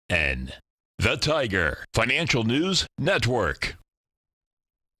TFNN, the Tiger Financial News Network.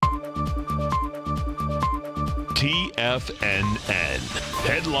 TFNN,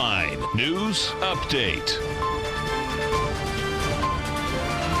 Headline News Update.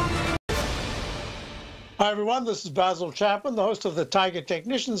 Hi everyone, this is Basil Chapman, the host of the Tiger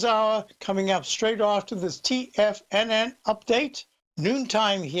Technicians Hour, coming up straight after this TFNN update.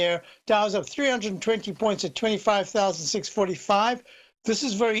 Noontime here. Dow's up 320 points at 25,645. This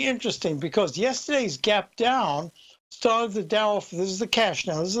is very interesting because yesterday's gap down started the Dow off. This is the cash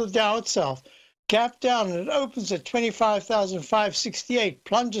now. This is the Dow itself. Gap down and it opens at 25,568,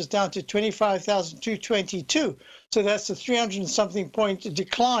 plunges down to 25,222. So that's a 300-something point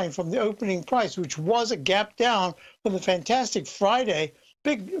decline from the opening price, which was a gap down from the fantastic Friday.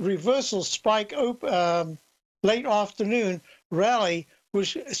 Big reversal spike late afternoon rally,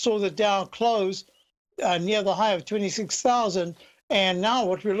 which saw the Dow close near the high of 26,000. And now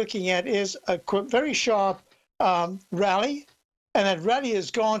what we're looking at is a very sharp rally. And that rally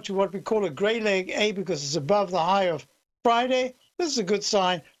has gone to what we call a gray leg A because it's above the high of Friday. This is a good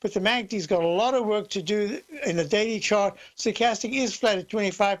sign, but the MACD's got a lot of work to do in the daily chart. Stochastic is flat at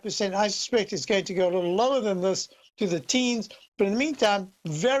 25%. I suspect it's going to go a little lower than this to the teens. But in the meantime,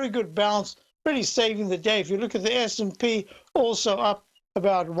 very good bounce, really saving the day. If you look at the S&P, also up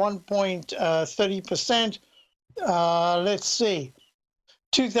about 1.30%. Let's see.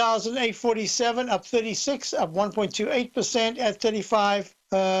 2,847 up 36, up 1.28% at 35,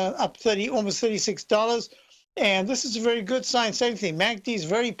 up 30, almost $36. And this is a very good sign. Same thing. MACD is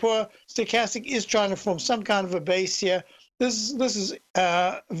very poor. Stochastic is trying to form some kind of a base here. This is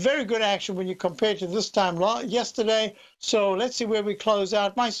very good action when you compare to this time yesterday. So let's see where we close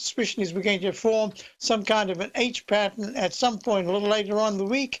out. My suspicion is we're going to form some kind of an H pattern at some point a little later on in the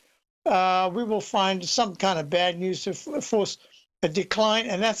week. We will find some kind of bad news to force a decline,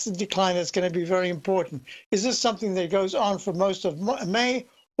 and that's the decline that's going to be very important. Is this something that goes on for most of May,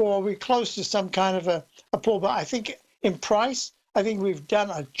 or are we close to some kind of a pullback? I think in price, I think we've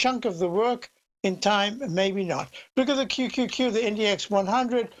done a chunk of the work. In time, maybe not. Look at the QQQ, the NDX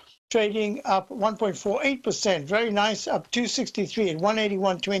 100, trading up 1.48%. Very nice, up 263 at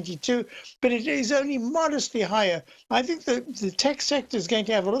 181.22, but it is only modestly higher. I think the tech sector is going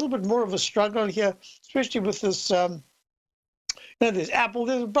to have a little bit more of a struggle here, especially with this there's Apple.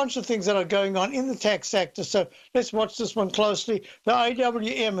 There's a bunch of things that are going on in the tech sector. So let's watch this one closely. The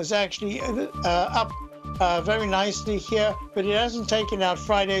IWM is actually up very nicely here, but it hasn't taken out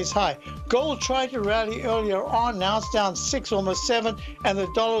Friday's high. Gold tried to rally earlier on. Now it's down 6, almost 7, and the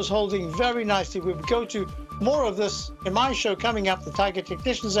dollar's holding very nicely. We'll go to more of this in my show coming up, the Tiger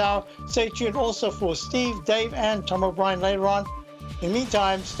Technicians Hour. Stay tuned also for Steve, Dave, and Tom O'Brien later on. In the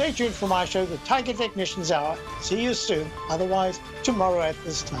meantime, stay tuned for my show, the Tiger Technicians Hour. See you soon. Otherwise, tomorrow at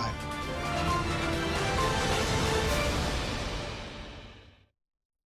this time.